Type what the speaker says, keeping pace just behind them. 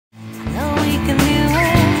can do it.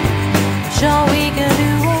 I'm sure we can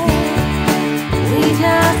do it. We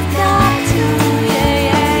just got to, yeah,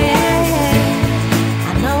 yeah, yeah, yeah. I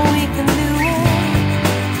know we can do it.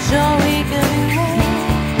 I'm sure we can do it.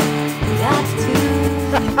 We got to.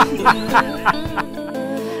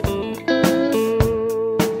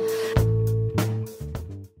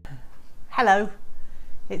 Hello,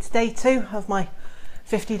 it's day 2 of my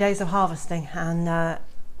 50 days of harvesting, and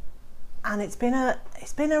it's been a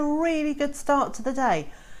really good start to the day.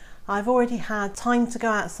 I've already had time to go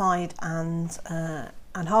outside and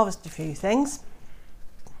harvest a few things,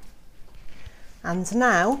 and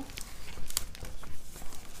now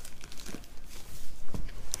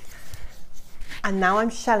I'm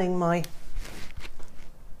shelling my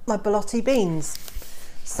borlotti beans.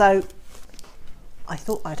 So I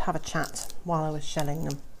thought I'd have a chat while I was shelling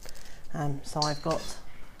them. So I've got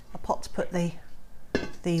a pot to put the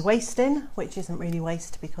waste in, which isn't really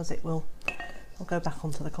waste because it'll go back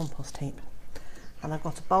onto the compost heap. And I've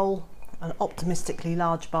got a bowl, an optimistically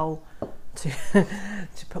large bowl to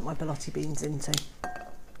to put my borlotti beans into.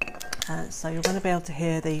 So you're going to be able to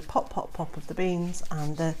hear the pop pop pop of the beans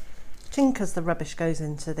and the chink as the rubbish goes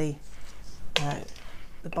into the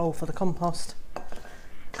bowl for the compost.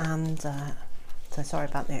 And so sorry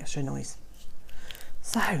about the extra noise.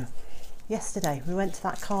 So yesterday we went to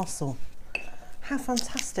that castle. How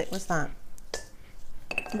fantastic was that?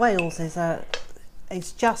 Wales is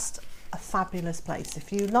just a fabulous place.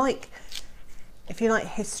 If you like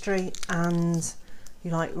history and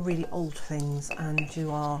you like really old things and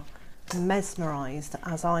you are mesmerised,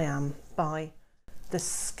 as I am, by the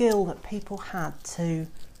skill that people had to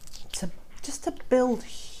build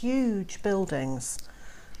huge buildings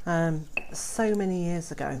so many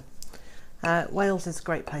years ago. Wales is a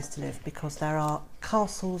great place to live because there are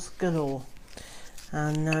castles galore,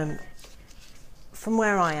 and from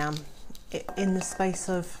where I am, in the space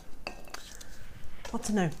of, I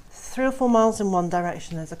don't know, 3 or 4 miles in one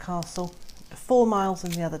direction there's a castle, 4 miles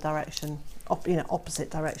in the other direction, opposite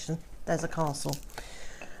direction, there's a castle,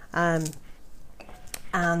 and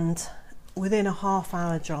within a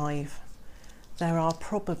half-hour drive there are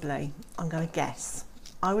probably, I'm going to guess,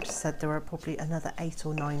 I would have said there are probably another 8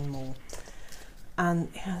 or 9 more, and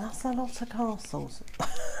that's a lot of castles.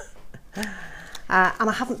 And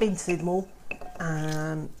I haven't been to see them all.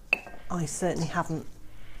 I certainly haven't.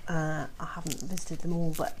 I haven't visited them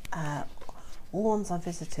all, but all ones I've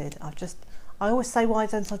visited, I always say, why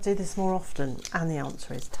don't I do this more often? And the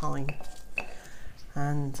answer is time.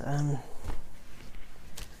 And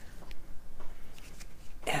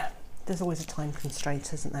yeah, there's always a time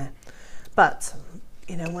constraint, isn't there? But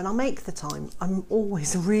when I make the time, I'm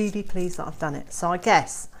always really pleased that I've done it. So I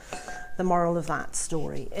guess the moral of that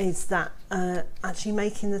story is that actually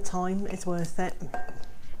making the time is worth it.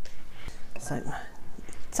 So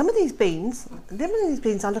some of these beans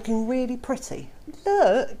are looking really pretty.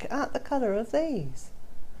 Look at the colour of these.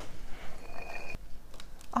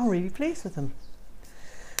 I'm really pleased with them.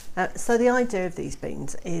 So the idea of these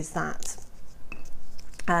beans is that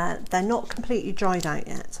they're not completely dried out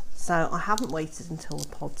yet. So I haven't waited until the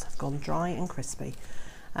pods have gone dry and crispy.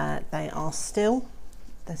 They're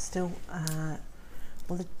still, well,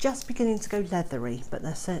 they're just beginning to go leathery, but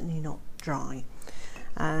they're certainly not dry.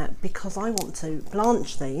 Because I want to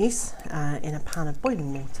blanch these in a pan of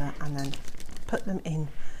boiling water and then put them in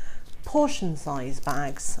portion size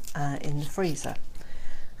bags in the freezer.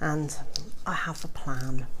 And I have a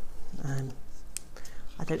plan.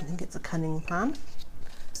 I don't think it's a cunning plan,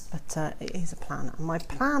 but it is a plan. And my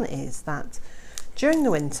plan is that during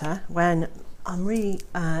the winter, when I'm really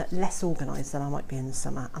less organised than I might be in the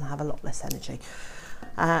summer and I have a lot less energy,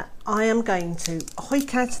 I am going to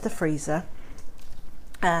hoik out of the freezer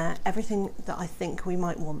everything that I think we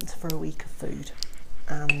might want for a week of food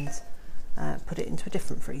and put it into a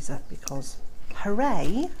different freezer, because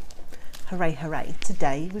hooray, hooray, hooray,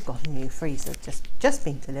 today we've got a new freezer just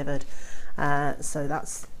been delivered, so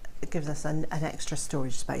it gives us an extra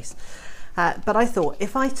storage space. But I thought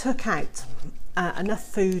if I took out enough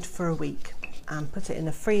food for a week and put it in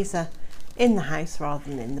a freezer in the house rather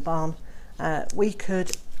than in the barn, we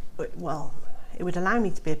could, well, it would allow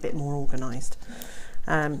me to be a bit more organised.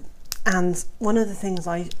 And one of the things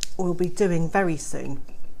I will be doing very soon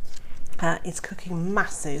is cooking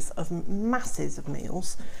masses of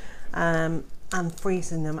meals and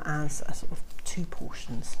freezing them as a sort of two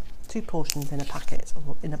portions in a packet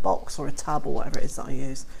or in a box or a tub or whatever it is that I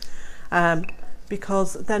use,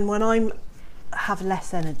 because then when I have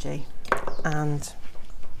less energy and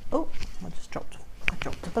I dropped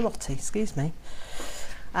a borlotti, excuse me.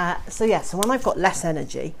 So when I've got less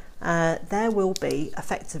energy, there will be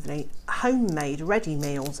effectively homemade ready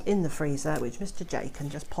meals in the freezer, which Mr. J can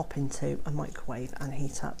just pop into a microwave and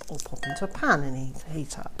heat up, or pop into a pan and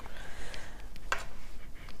heat up.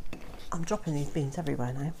 I'm dropping these beans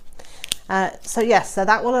everywhere now. So yes, so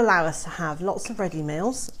that will allow us to have lots of ready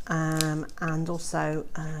meals, and also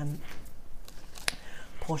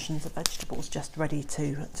portions of vegetables just ready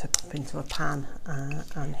to pop into a pan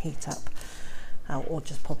and heat up, or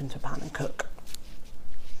just pop into a pan and cook.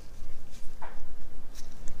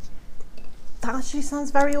 That actually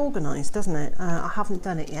sounds very organised, doesn't it? I haven't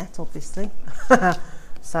done it yet, obviously,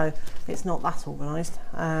 so it's not that organised,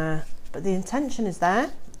 but the intention is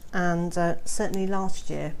there. And certainly last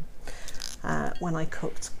year, when I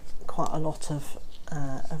cooked quite a lot of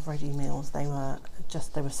ready meals, they were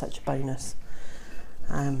such a bonus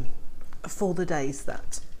for the days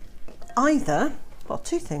that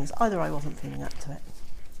two things: either I wasn't feeling up to it,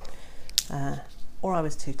 or I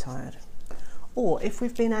was too tired, or if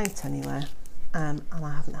we've been out anywhere and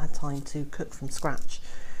I haven't had time to cook from scratch,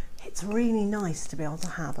 it's really nice to be able to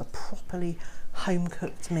have a properly home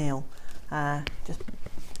cooked meal, just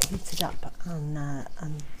heated up and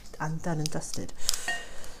done and dusted.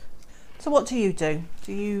 So what do you do?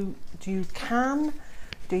 Do you can?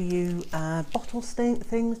 Do you bottle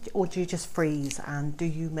things, or do you just freeze? And do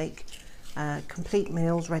you make complete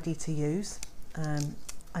meals ready to use?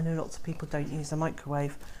 I know lots of people don't use a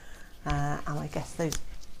microwave, and I guess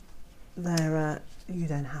you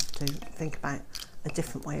don't have to think about a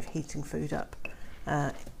different way of heating food up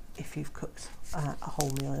if you've cooked a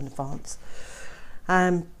whole meal in advance.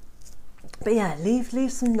 But yeah,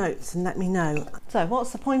 leave some notes and let me know. So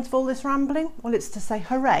what's the point of all this rambling? Well, it's to say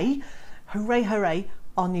hooray, hooray, hooray,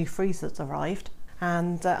 our new freezer's arrived.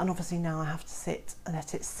 And obviously now I have to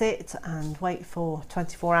let it sit and wait for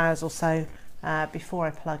 24 hours or so before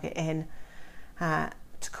I plug it in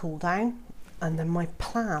to cool down. And then my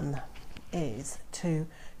plan is to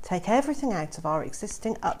take everything out of our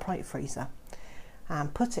existing upright freezer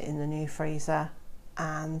and put it in the new freezer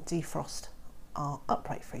and defrost our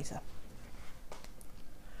upright freezer.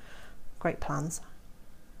 Great plans.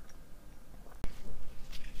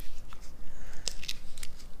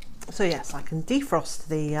 So yes, I can defrost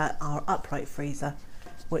our upright freezer,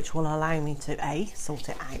 which will allow me to A, sort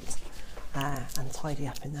it out and tidy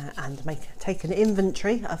up in there, and take an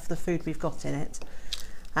inventory of the food we've got in it,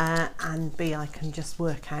 and B, I can just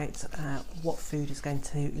work out what food is going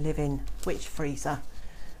to live in which freezer,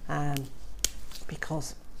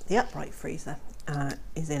 because the upright freezer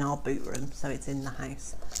is in our boot room, so it's in the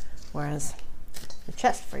house, whereas the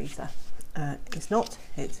chest freezer is not.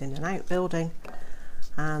 It's in an outbuilding,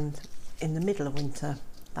 and in the middle of winter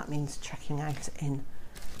that means checking out in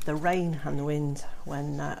the rain and the wind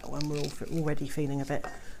when we're already feeling a bit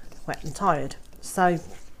wet and tired. So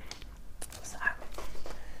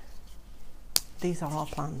these are our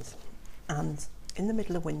plans. And in the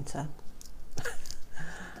middle of winter,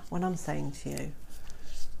 when I'm saying to you,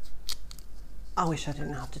 I wish I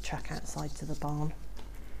didn't have to trek outside to the barn,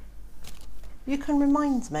 you can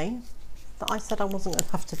remind me that I said I wasn't going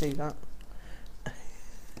to have to do that.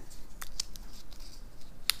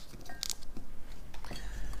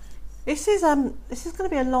 This is going to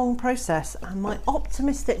be a long process, and my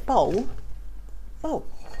optimistic bowl, oh,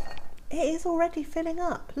 it is already filling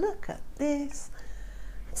up. Look at this.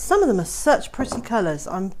 Some of them are such pretty colours.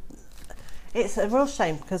 It's a real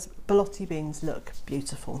shame because borlotti beans look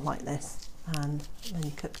beautiful like this, and then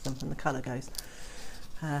you cook them and the colour goes.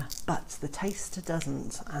 But the taste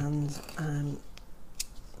doesn't, and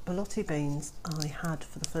borlotti beans I had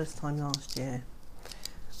for the first time last year.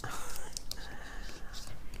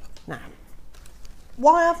 Now,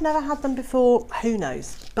 why I've never had them before, who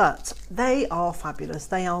knows, but they are fabulous.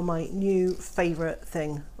 They are my new favourite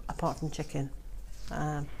thing apart from chicken,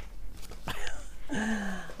 and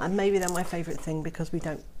maybe they're my favourite thing because we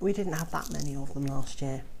didn't have that many of them last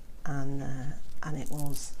year, and it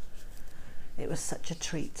was such a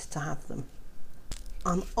treat to have them.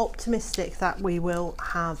 I'm optimistic that we will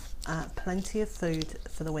have plenty of food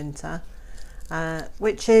for the winter,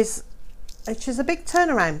 which is a big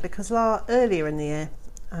turnaround, because earlier in the year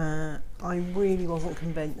I really wasn't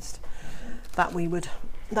convinced that we would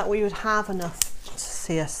have enough to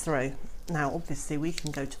see us through. Now obviously we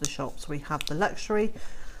can go to the shops, we have the luxury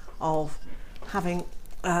of having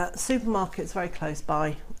supermarkets very close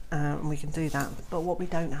by, and we can do that, but what we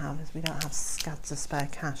don't have is we don't have scads of spare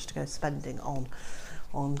cash to go spending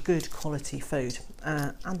on good quality food,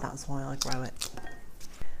 and that's why I grow it.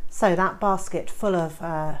 So that basket full of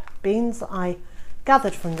beans I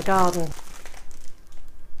gathered from the garden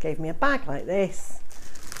gave me a bag like this,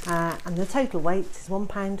 and the total weight is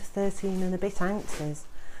 £1.13 and a bit ounces,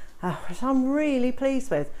 which I'm really pleased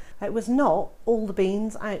with. It was not all the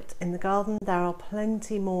beans out in the garden. There are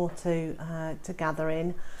plenty more to gather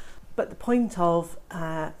in, but the point of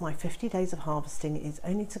my 50 days of harvesting is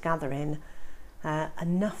only to gather in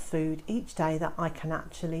enough food each day that I can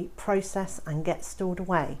actually process and get stored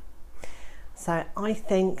away. So I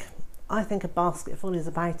think a basketful is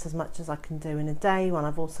about as much as I can do in a day when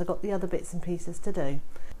I've also got the other bits and pieces to do.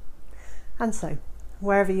 And so,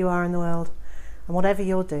 wherever you are in the world and whatever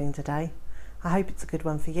you're doing today, I hope it's a good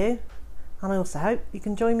one for you, and I also hope you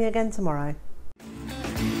can join me again tomorrow.